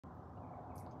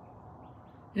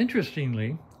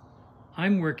Interestingly,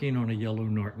 I'm working on a yellow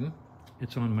Norton.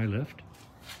 It's on my lift.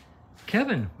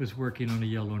 Kevin was working on a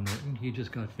yellow Norton. He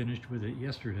just got finished with it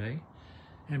yesterday.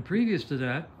 And previous to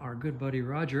that, our good buddy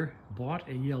Roger bought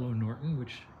a yellow Norton,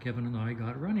 which Kevin and I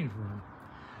got running for him.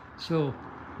 So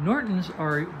Nortons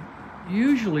are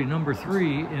usually number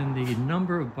 3 in the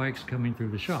number of bikes coming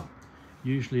through the shop.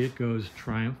 Usually it goes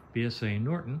Triumph, BSA,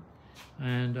 Norton.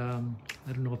 And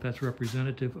I don't know if that's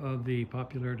representative of the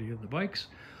popularity of the bikes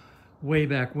way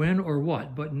back when or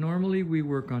what, but normally we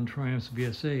work on Triumphs,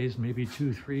 BSAs, maybe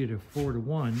 2, 3 to 4 to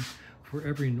 1 for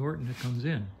every Norton that comes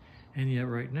in. And yet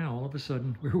right now, all of a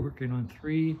sudden, we're working on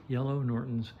 3 yellow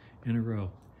Nortons in a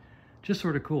row. Just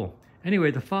sort of cool.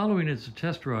 Anyway, the following is a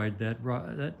test ride that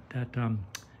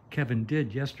Kevin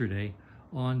did yesterday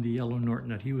on the yellow Norton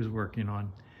that he was working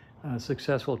on. A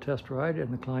successful test ride,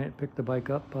 and the client picked the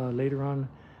bike up later on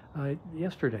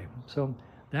yesterday. So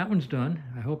that one's done.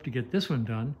 I hope to get this one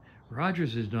done.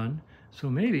 Rogers is done. So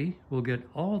maybe we'll get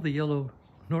all the yellow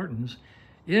Nortons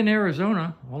in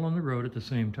Arizona all on the road at the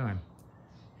same time.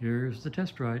 Here's the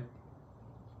test ride.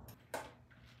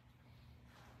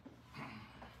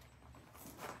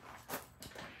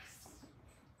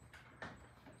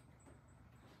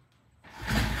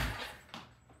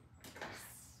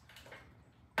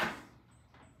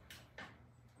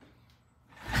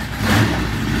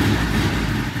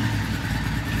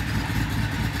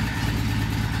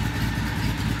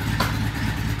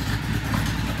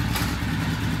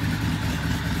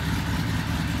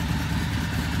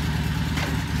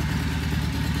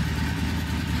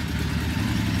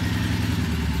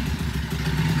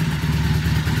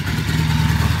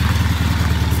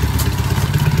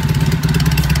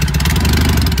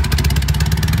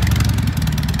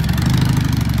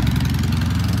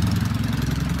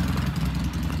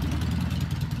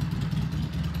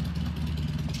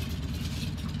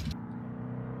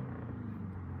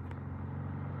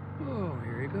 Oh,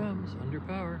 here he comes, under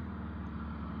power.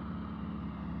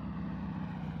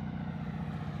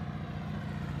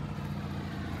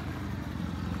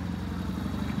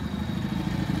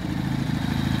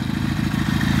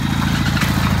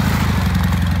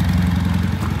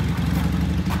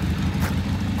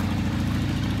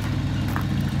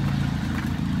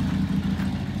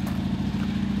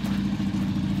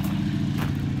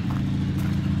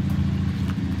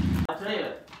 I tell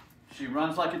you, she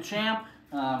runs like a champ.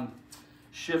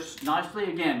 Shifts nicely.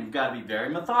 Again, you've got to be very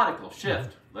methodical.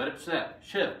 Shift, let it set.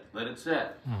 Shift, let it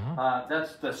set.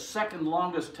 That's the second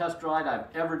longest test ride I've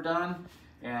ever done,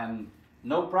 and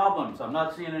no problems. I'm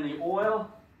not seeing any oil,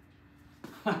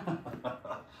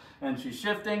 and she's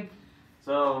shifting.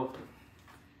 So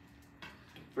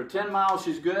for 10 miles,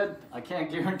 she's good. I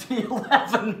can't guarantee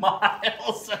 11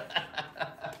 miles.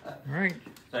 All right.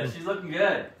 But she's looking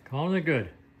good. Calling it good.